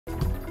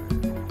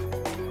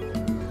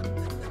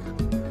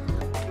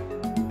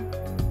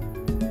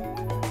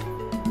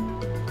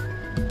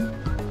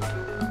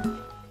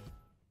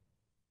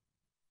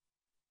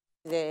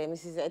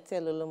Mrs.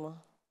 Ethel Olomu.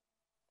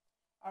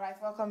 All right,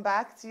 welcome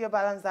back to your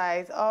Balanced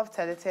Diet of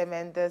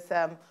Teletainment this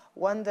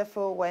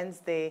wonderful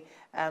Wednesday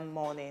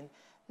morning.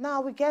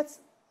 Now we get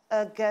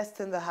a guest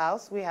in the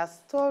house. We have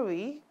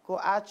story go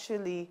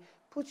actually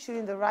put you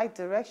in the right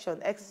direction,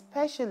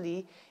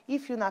 especially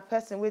if you're not a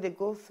person where they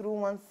go through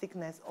one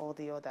sickness or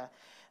the other.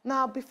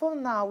 Now, before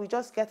now, we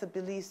just get a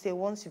belief, say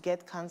once you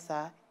get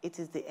cancer, it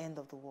is the end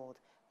of the world.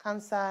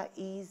 Cancer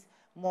is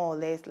more or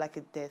less like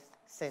a death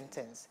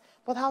sentence.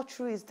 But how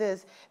true is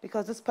this?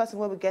 Because this person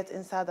where we get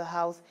inside the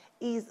house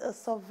is a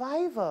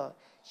survivor.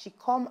 She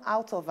come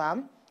out of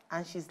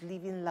and she's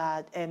living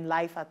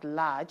life at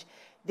large.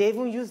 They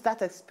even use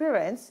that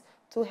experience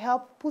to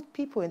help put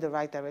people in the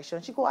right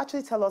direction. She could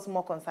actually tell us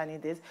more concerning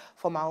this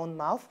from our own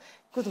mouth.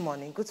 Good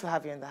morning. Good to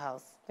have you in the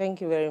house. Thank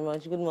you very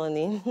much. Good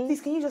morning.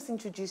 Please, can you just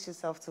introduce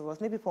yourself to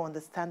us? Maybe people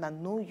understand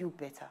and know you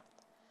better.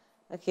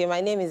 Okay, my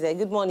name is...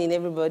 good morning,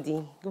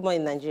 everybody. Good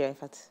morning, Nigeria, in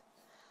fact.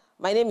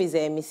 My name is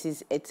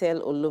Mrs.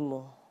 Ethel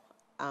Olomu.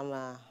 I'm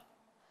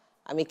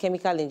a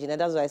chemical engineer.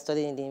 That's why I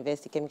studied in the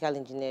university, chemical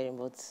engineering.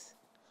 But,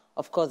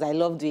 of course, I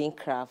love doing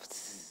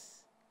crafts.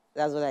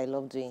 That's what I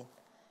love doing.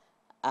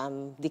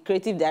 I'm the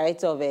creative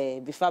director of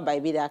Before by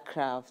Bida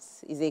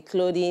Crafts. It's a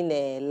clothing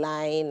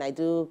line. I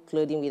do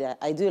clothing with...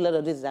 I do a lot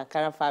of this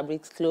Ankara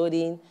fabrics,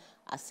 clothing,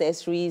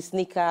 accessories,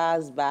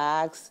 sneakers,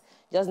 bags,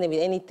 just name it,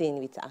 anything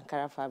with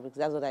Ankara fabrics.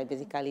 That's what I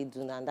basically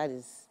do now, and that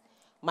is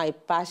my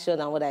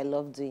passion and what I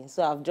love doing.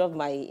 So I've dropped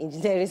my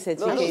engineering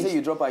certificate. No, don't say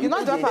you drop her. You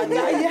not drop her.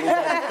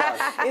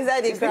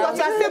 Inside the because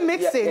you're still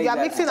mixing. Yeah, you're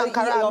mixing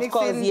Ankara, yeah, of mixing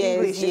course, yes,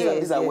 English.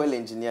 These are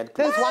well-engineered.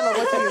 This is one of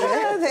what you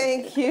read.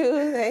 Thank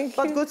you, thank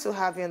you. But good to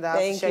have you in the house.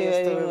 Thank to share you your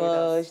story very with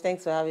us. much.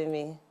 Thanks for having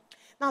me.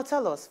 Now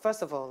tell us,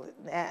 first of all,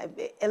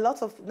 a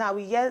lot of, now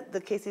we hear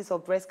the cases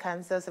of breast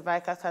cancer,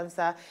 cervical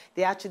cancer,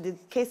 the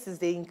cases,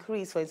 they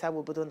increase for inside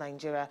Obodo,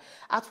 Nigeria.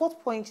 At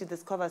what point you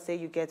discover, say,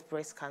 you get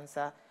breast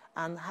cancer,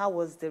 and how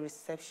was the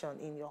reception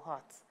in your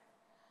heart?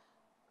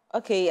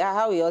 Okay,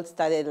 how we all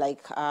started,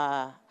 like,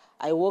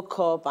 I woke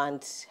up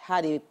and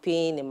had a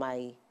pain in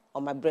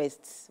on my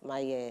breast,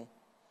 my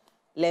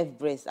left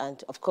breast,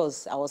 and of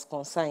course, I was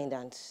concerned,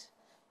 and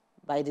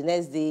by the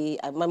next day,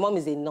 my mom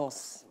is a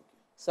nurse.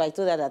 So I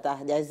told her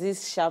that there's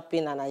this sharp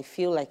pain and I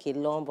feel like a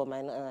lump on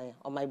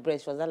my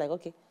breast. She was like,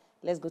 okay,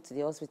 let's go to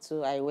the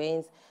hospital. I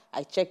went,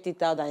 I checked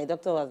it out, and the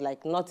doctor was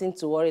like, nothing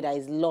to worry, that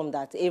is lump,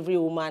 that every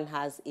woman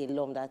has a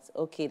lump, that's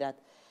okay, that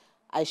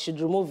I should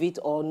remove it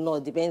or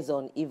not, depends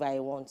on if I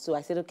want. So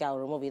I said, okay, I'll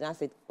remove it. And I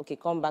said, okay,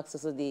 come back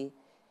so day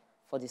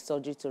for the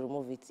surgery to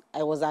remove it.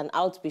 I was an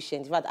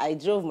outpatient. In fact, I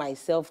drove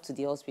myself to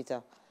the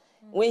hospital.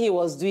 When he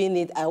was doing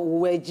it, we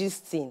were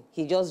gisting.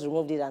 He just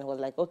removed it and was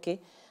like,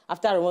 okay.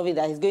 After removing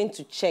that, he's going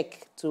to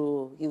check,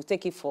 he'll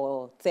take it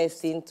for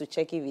testing to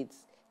check if it's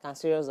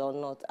cancerous or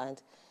not.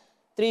 And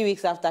 3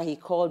 weeks after, he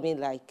called me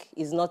like,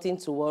 it's nothing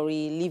to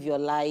worry, live your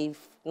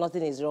life,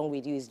 nothing is wrong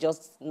with you, it's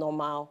just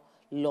normal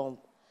lump.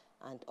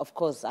 And of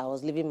course, I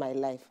was living my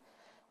life.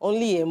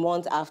 Only a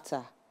month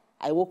after,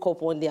 I woke up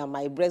one day and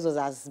my breast was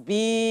as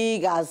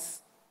big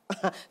as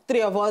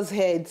 3 of us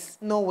heads.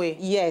 No way.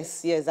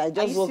 Yes, yes. I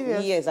just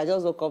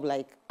woke up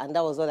like, and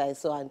that was what I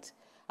saw. And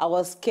I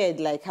was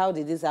scared, like, how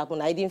did this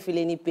happen? I didn't feel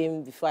any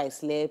pain before I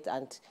slept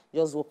and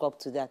just woke up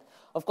to that.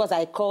 Of course,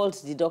 I called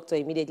the doctor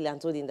immediately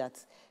and told him that,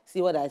 see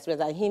what I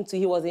experienced. And him too,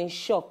 he was in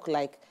shock,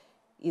 like,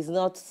 he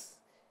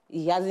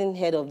hasn't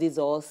heard of this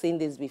or seen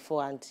this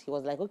before. And he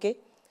was like, okay,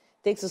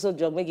 take so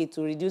drug, make it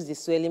to reduce the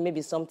swelling,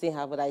 maybe something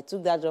happened. I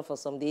took that drug for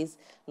some days,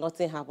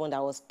 nothing happened,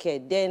 I was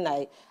scared. Then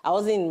I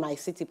wasn't in my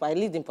city, but I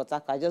lived in Port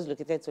Harcourt. I just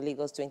relocated to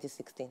Lagos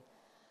 2016.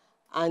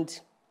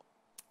 And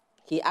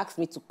he asked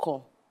me to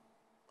come.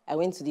 I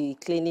went to the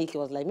clinic. He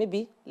was like,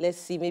 maybe, let's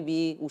see,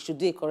 maybe we should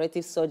do a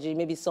corrective surgery.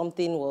 Maybe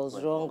something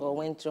was wrong or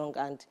went wrong.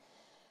 And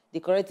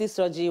the corrective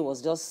surgery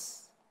was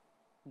just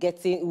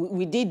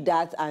we did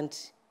that and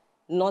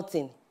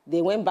nothing.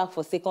 They went back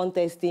for second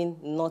testing,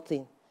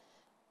 nothing.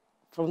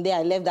 From there,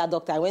 I left that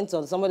doctor. I went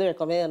on, somebody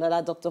recommended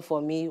another doctor for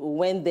me. We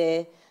went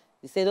there.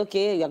 They said,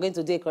 okay, you're going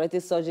to do a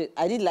corrective surgery.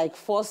 I did like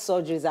 4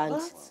 surgeries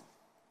and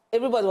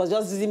everybody was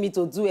just using me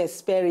to do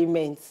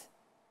experiments.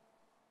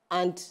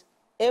 And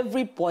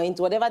every point,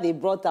 whatever they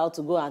brought out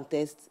to go and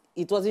test,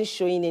 it wasn't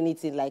showing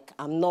anything, like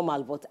I'm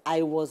normal, but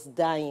I was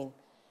dying.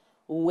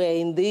 We were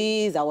in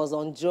this, I was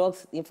on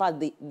drugs. In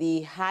fact,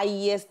 the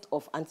highest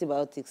of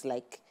antibiotics,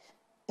 like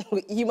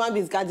human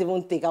beings can't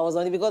even take. I was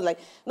on it because like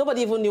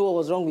nobody even knew what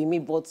was wrong with me,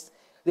 but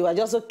they were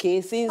just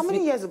okay. Since how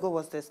many years ago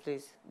was this,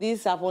 please?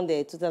 This happened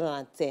in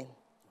 2010.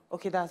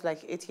 Okay, that's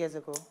like 8 years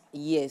ago.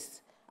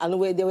 Yes. And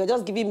they were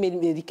just giving me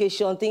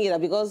medication, thinking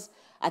that because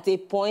at a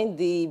point,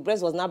 the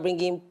breast was now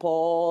bringing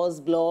pus,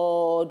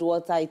 blood,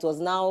 water. It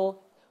was now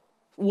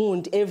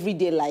wound every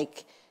day.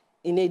 Like,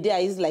 in a day, I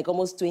used like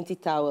almost 20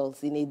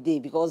 towels in a day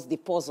because the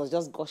pus was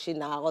just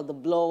gushing out, the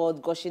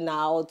blood gushing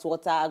out,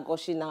 water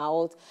gushing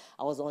out.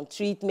 I was on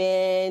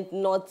treatment,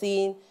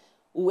 nothing.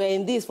 We were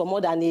in this for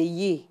more than a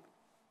year.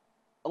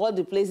 All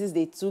the places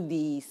they took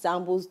the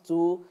samples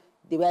to,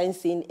 they weren't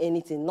seeing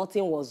anything.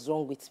 Nothing was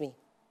wrong with me.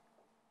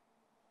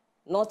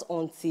 Not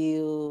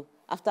until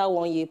after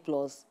 1 year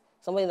plus,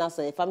 somebody now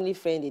said, a family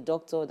friend, a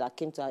doctor that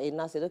came to our aid,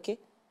 now said, okay,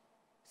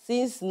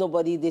 since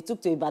nobody, they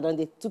took to Ibadan,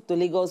 they took to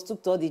Lagos,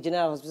 took to all the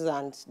general hospitals,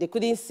 and they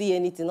couldn't see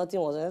anything, nothing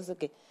was wrong. I said,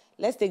 okay,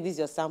 let's take this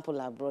your sample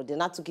abroad. They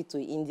now took it to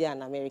India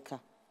and America.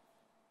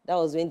 That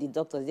was when the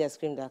doctors there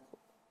screamed that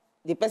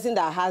the person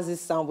that has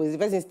this sample, is the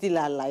person still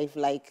alive?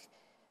 Like,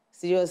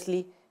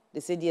 seriously? They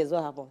said, yes,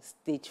 what happened?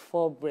 Stage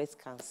 4 breast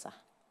cancer.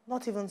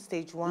 Not even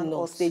stage 1 no,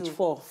 or stage 2?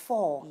 4.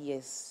 4?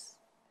 Yes.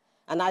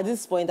 And at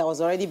this point, I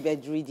was already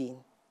bedridden.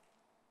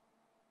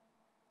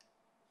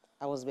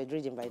 I was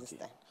bedridden by this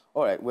time.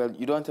 All right. Well,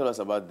 you don't tell us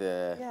about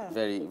the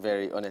very,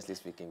 very, honestly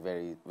speaking,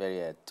 very,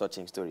 very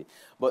touching story.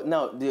 But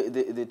now,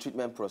 the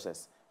treatment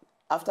process.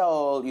 After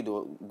all,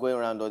 going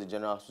around all the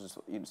general hospitals,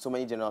 so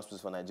many general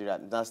hospitals for Nigeria,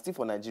 now still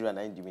for Nigeria,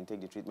 now you can take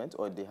the treatment,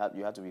 or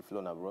you had to be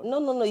flown abroad?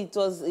 No. It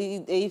was,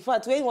 in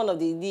fact, when one of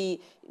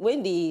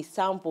when the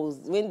samples,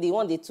 when the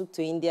one they took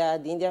to India,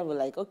 the Indian were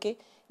like, okay,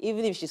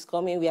 even if she's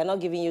coming, we are not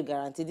giving you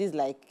guarantee. This is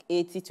like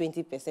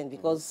 80-20%,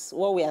 because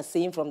what we are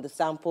seeing from the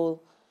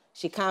sample,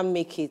 she can't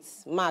make it,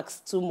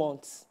 max 2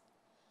 months.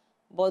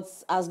 But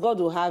as God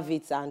will have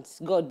it, and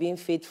God being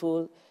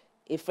faithful,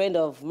 a friend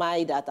of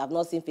mine that I've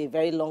not seen for a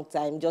very long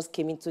time just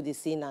came into the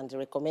scene and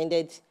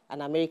recommended an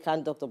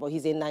American doctor, but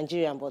he's a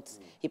Nigerian, but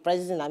he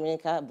practices in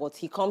America, but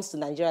he comes to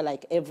Nigeria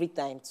like every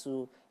time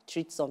to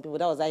treat some people.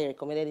 That was how I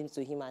recommended him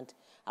to him, and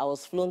I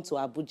was flown to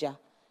Abuja.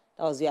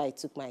 That was where I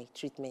took my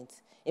treatment.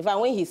 In fact,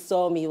 when he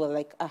saw me, he was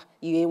like,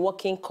 you're a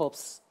walking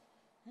corpse.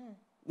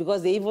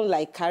 Because they even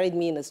like carried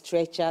me in a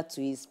stretcher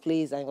to his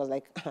place, and he was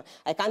like,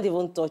 I can't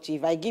even touch you.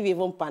 If I give you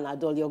even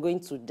Panadol, you're going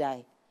to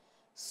die.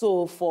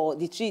 So for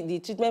the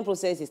treatment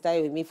process, he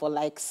started with me for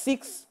like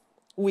 6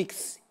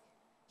 weeks.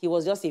 He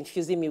was just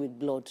infusing me with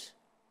blood.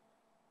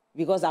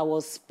 Because I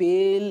was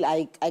pale,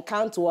 I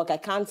can't walk, I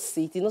can't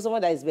sit. You know,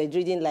 someone that is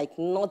bedridden, like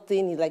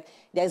nothing, like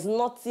there's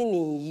nothing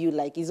in you.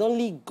 Like it's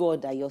only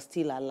God that you're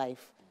still alive.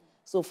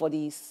 So for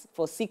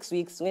 6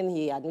 weeks, when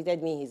he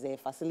admitted me in his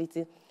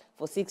facility,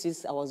 for 6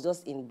 weeks, I was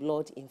just in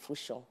blood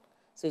infusion.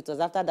 So it was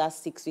after that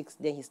 6 weeks,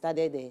 then he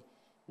started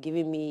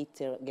giving me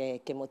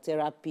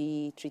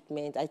chemotherapy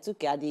treatment. I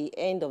took, at the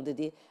end of the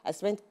day, I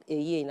spent a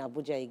year in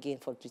Abuja again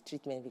for the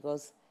treatment,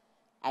 because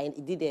I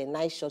did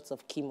 9 shots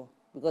of chemo,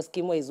 because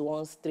chemo is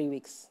once 3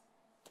 weeks.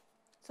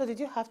 So did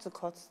you have to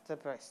cut the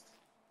breast?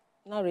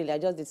 Not really, I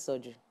just did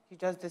surgery. You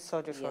just did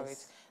surgery for Yes.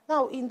 it.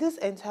 Now, in this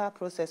entire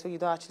process where you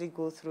don't actually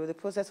go through, the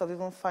process of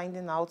even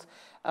finding out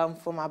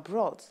from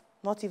abroad,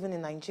 not even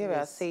in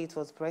Nigeria, say it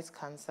was breast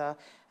cancer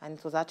and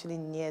it was actually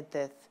near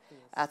death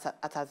at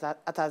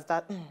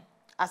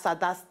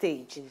that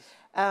stage.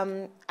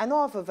 I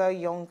know of a very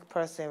young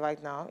person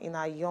right now, in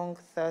her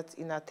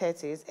in her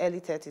 30s,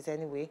 early 30s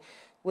anyway,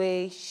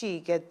 where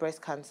she get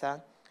breast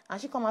cancer, and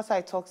she come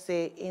outside talk,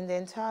 say, in the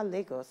entire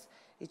Lagos,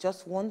 it's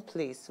just one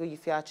place where you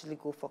can actually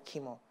go for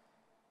chemo.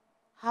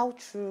 How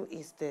true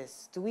is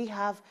this? Do we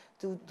have,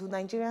 in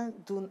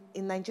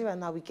Nigeria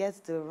now, we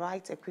get the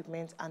right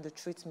equipment and the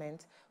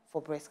treatment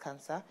for breast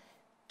cancer,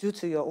 due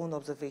to your own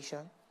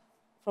observation?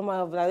 From my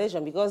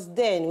observation, because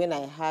then when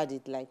I had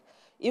it, like,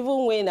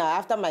 even when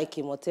after my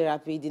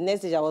chemotherapy, the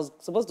next stage I was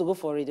supposed to go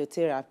for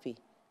radiotherapy.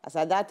 As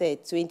at that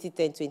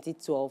 2010,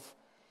 2012,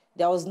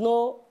 there was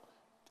no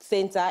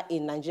center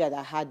in Nigeria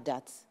that had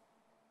that.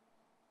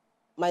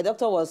 My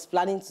doctor was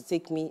planning to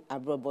take me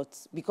abroad,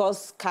 but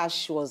because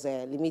cash was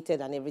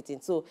limited and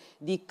everything, so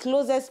the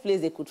closest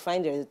place they could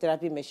find the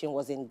radiotherapy machine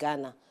was in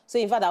Ghana. So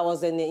in fact, I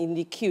was in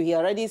the queue. He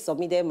already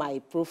submitted my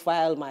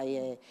profile,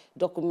 my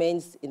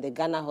documents in the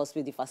Ghana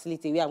hospital, the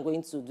facility where I'm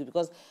going to do,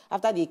 because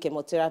after the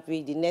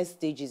chemotherapy, the next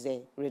stage is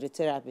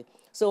radiotherapy.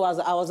 So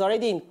I was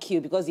already in queue,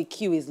 because the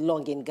queue is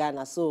long in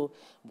Ghana. So,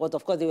 but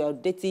of course, they were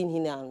dating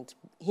him, and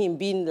him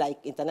being like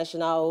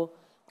international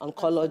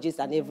oncologist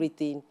and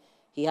everything,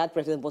 he had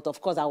preference. But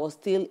of course, I was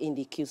still in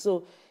the queue.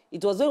 So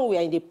it was when we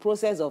were in the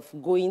process of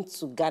going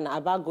to Ghana,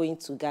 about going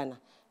to Ghana.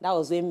 That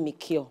was when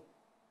Mikio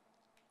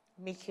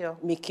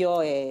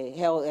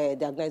health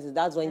diagnosis,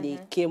 that's when they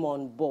came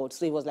on board.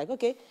 So he was like,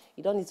 okay,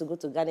 you don't need to go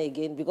to Ghana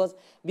again, because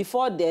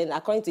before then,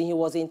 according to him, he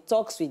was in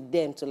talks with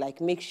them to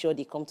like make sure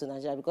they come to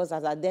Nigeria, because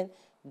as at then,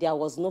 there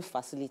was no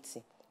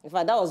facility. In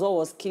fact, that was what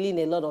was killing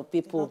a lot of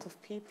people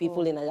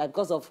in Nigeria,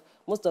 because of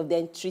most of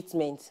them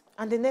treatment.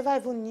 And they never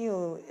even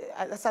knew.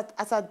 As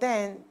at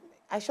then,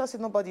 I sure say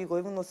nobody will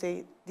even know,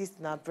 say, this is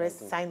a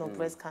breast sign of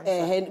breast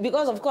cancer.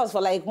 Because, of course,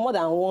 for like more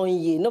than 1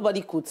 year,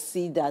 nobody could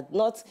see that.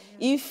 Not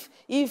if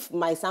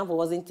my sample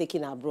wasn't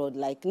taken abroad,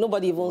 like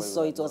nobody even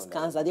saw it was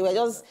cancer. They were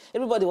just,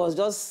 everybody was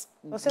just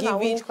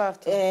giving,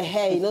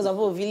 hey, you know, some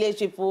people, village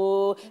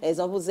people,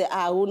 some people say,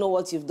 who know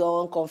what you've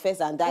done, confess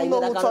and die. You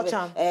know who touch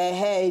him.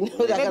 Hey, you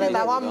know that kind of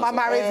that one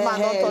married man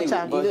don't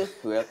touch him.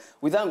 Well,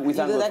 we thank God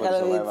for the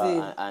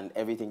survivor and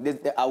everything.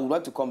 I would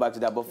like to come back to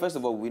that, but first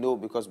of all, we know,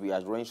 because we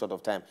are running short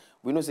of time,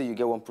 we know, say, you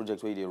get one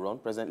project where you run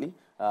presently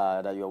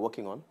that you are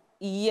working on.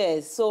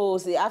 Yes, so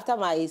see, after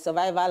my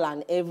survival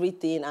and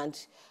everything, and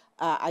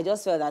I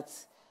just felt that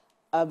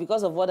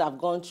because of what I've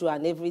gone through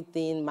and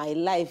everything, my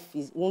life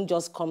won't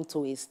just come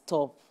to a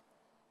stop.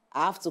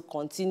 I have to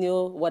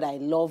continue what I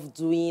love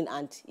doing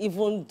and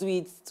even do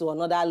it to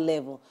another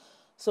level.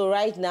 So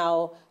right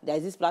now,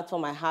 there's this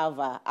platform I have.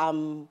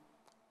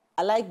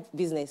 I like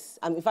business.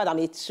 In fact, I'm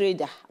a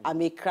trader.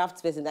 I'm a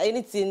craft person.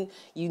 Anything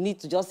you need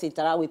to just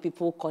interact with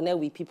people, connect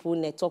with people,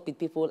 network with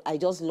people, I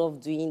just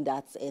love doing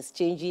that,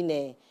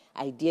 exchanging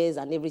ideas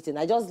and everything.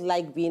 I just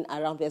like being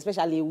around people,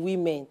 especially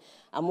women.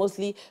 I'm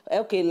mostly,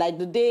 okay, like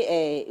the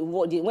day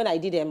when I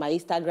did my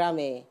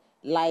Instagram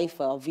live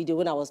video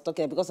when I was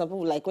talking, because some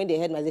people, like, when they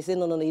heard me, they say,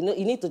 no, you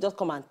need to just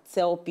come and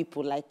tell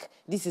people, like,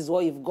 this is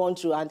what you've gone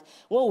through. And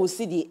when we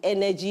see the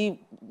energy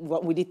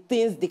with the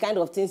things, the kind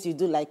of things you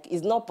do, like,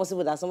 it's not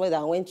possible that somebody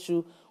that went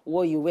through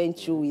what you went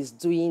through is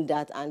doing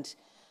that. And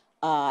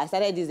I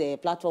started this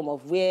platform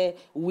of where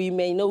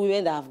women,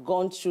 women that have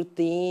gone through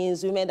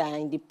things, women that are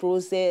in the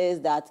process,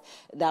 that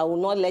will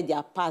not let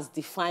their past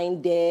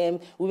define them,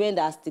 women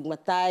that are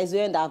stigmatized,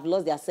 women that have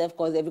lost their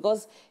self-confidence.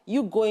 Because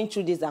you going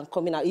through this and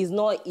coming out is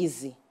not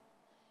easy.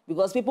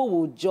 Because people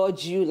will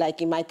judge you. Like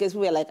in my case,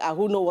 we were like,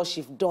 who knows what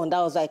she's done?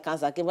 That was why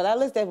cancer came. But I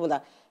always tell people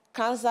that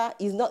cancer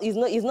is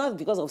not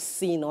because of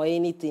sin or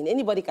anything.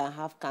 Anybody can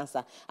have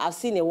cancer. I've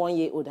seen a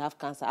 1-year-old have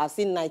cancer. I've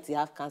seen 90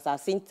 have cancer.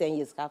 I've seen 10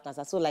 years have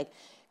cancer. So, like,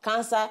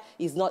 cancer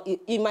is not,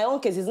 in my own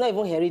case, it's not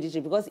even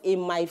hereditary, because in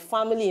my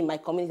family, in my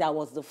community, I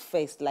was the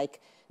first. Like,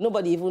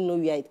 nobody even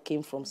knew where it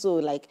came from. So,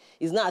 like,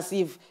 it's not as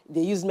if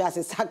they use me as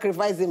a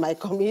sacrifice in my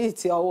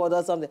community or what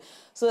or something.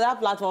 So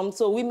that platform,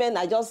 so women,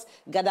 I just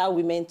gather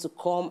women to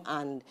come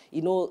and,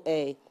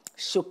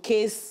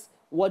 showcase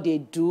what they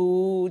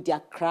do, their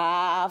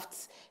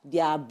crafts,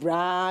 their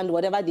brand,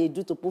 whatever they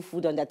do to put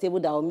food on their table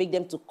that will make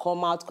them to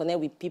come out, connect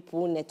with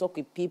people, network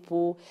with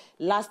people.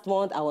 Last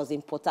month, I was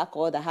in Port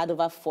Harcourt. I had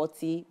over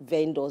 40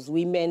 vendors,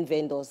 women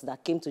vendors,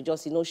 that came to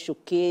just,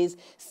 showcase,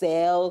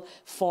 sell,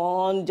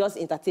 fun, just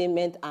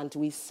entertainment, and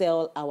we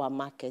sell our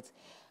market.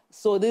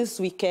 So this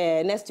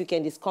weekend, next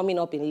weekend is coming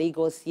up in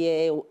Lagos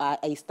here.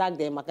 I start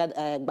the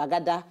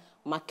Bagada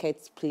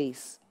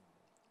Marketplace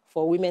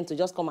for women to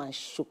just come and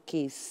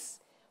showcase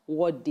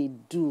what they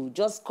do.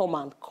 Just come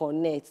and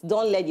connect.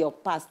 Don't let your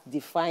past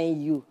define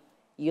you.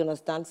 You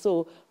understand?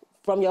 So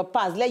from your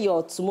past, let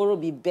your tomorrow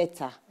be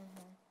better.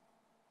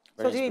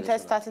 So do you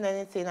intend starting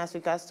anything as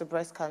regards to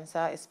breast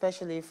cancer,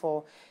 especially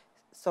for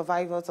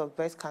survivors of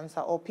breast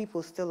cancer or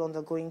people still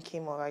undergoing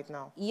chemo right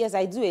now? Yes,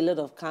 I do a lot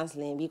of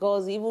counseling,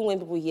 because even when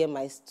people hear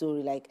my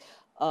story, like,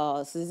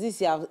 since this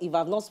year, if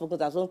I've not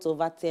spoken, I've spoken to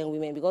over 10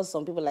 women, because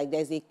some people, like,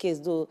 there's a case,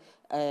 though,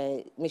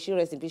 may she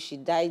rest in peace, she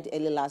died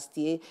early last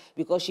year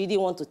because she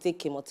didn't want to take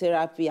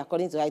chemotherapy.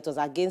 According to her, it was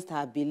against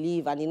her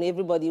belief. And,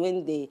 everybody,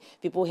 when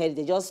people heard it,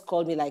 they just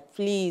called me, like,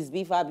 please,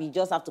 Bifab, you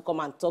just have to come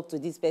and talk to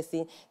this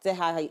person, tell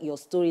her your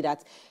story,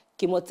 that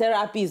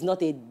chemotherapy is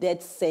not a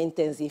death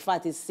sentence. In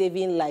fact, it's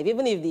saving life.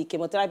 Even if the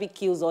chemotherapy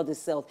kills all the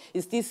cells,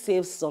 it still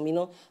saves some,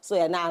 So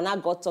I now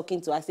got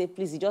talking to her. I said,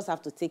 please, you just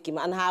have to take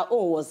chemo. And her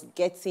own was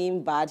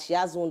getting bad. She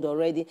has wound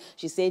already.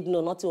 She said,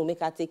 no, nothing will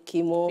make her take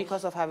chemo.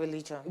 Because of her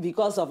religion.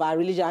 Because of her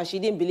religion. And she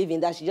didn't believe in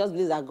that. She just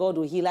believes that God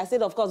will heal. I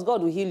said, of course,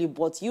 God will heal you,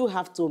 but you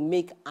have to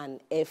make an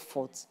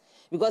effort.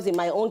 Because in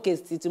my own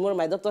case, tomorrow,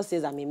 my doctor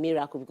says I'm a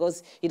miracle,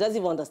 because he doesn't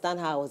even understand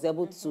how I was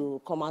able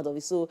to come out of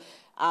it. So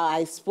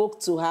I spoke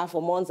to her for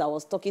months. I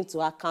was talking to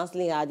her,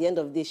 counseling her. At the end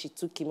of the day, she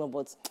took chemo,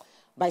 but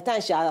by the time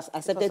she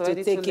accepted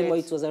to take chemo,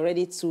 it was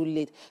already too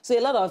late. So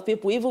a lot of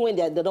people, even when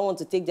they don't want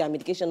to take their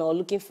medication or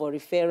looking for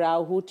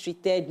referral, who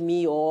treated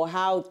me or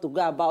how to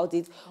go about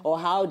it or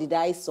how did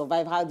I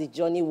survive, how the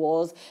journey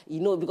was,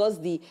 because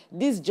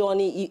this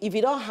journey, if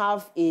you don't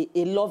have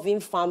a loving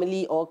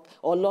family or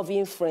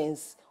loving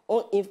friends,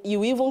 if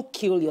you even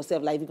kill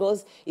yourself, like,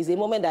 because it's a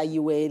moment that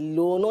you were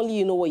alone, only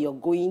you know what you're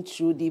going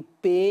through, the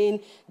pain,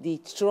 the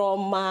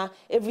trauma,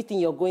 everything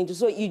you're going through.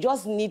 So you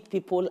just need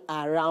people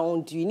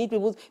around you. You need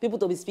people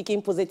to be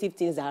speaking positive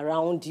things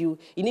around you.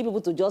 You need people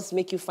to just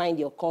make you find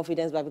your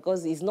confidence back,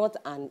 because it's not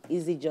an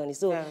easy journey.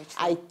 So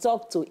I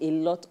talk to a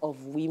lot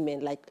of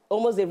women, like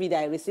almost every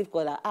day I receive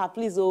calls,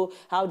 please,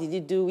 how did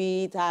you do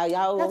it?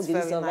 How did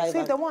you survive? Nice.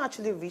 So if they won't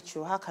actually reach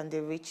you, how can they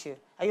reach you?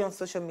 Are you on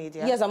social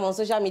media? Yes, I'm on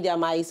social media.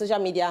 My social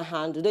media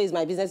handle, though, is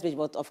my business page,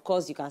 but of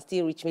course you can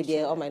still reach me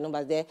there. All my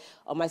numbers there.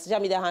 My social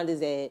media handle is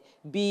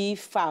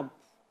bfab,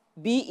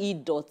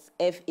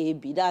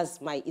 be.fab. That's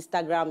my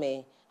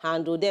Instagram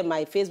handle. Then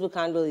my Facebook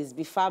handle is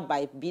bfab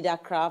by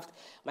Bida Craft.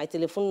 My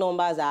telephone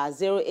numbers are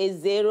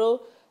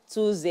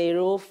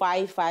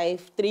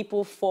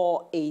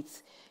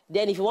 080-2055-3448.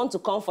 Then if you want to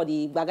come for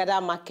the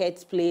Bagada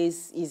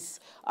Marketplace, you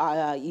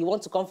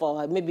want to come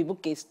for maybe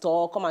book a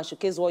store, come and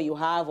showcase what you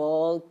have,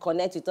 or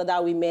connect with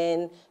other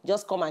women,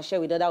 just come and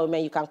share with other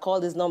women. You can call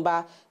this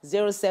number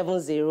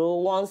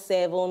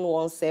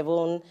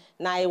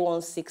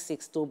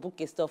 070-1717-9166 to book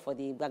a store for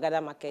the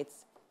Bagada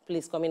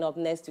Marketplace coming up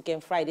next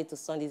weekend, Friday to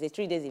Sunday. It's a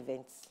 3-day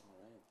event.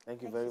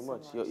 Thank you very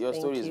much. Your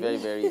story is very,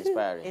 very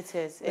inspiring. It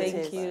is.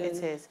 Thank you.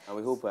 It is. And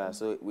we hope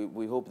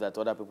we hope that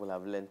other people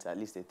have learned at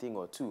least a thing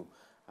or two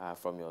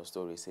from your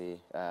story. Say,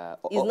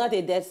 it's not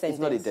a death sentence.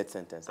 It's not a death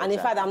sentence. And in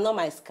fact, I'm not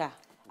my scar.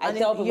 I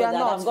tell people that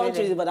I've gone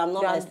through it, but I'm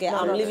not scared.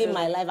 I'm living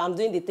my life. I'm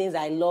doing the things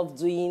I love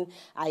doing.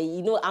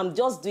 I'm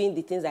just doing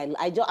the things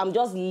I'm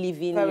just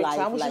living life.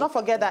 And we should not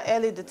forget that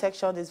early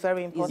detection is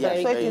very important.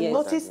 So if you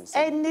notice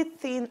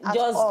anything at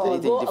all,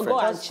 go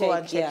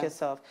and check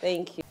yourself.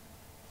 Thank you.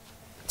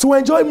 To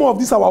enjoy more of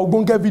these our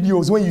Ogbonge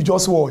videos when you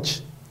just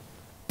watch,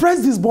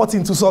 press this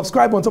button to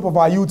subscribe on top of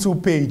our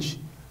YouTube page.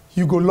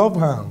 You go love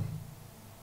her.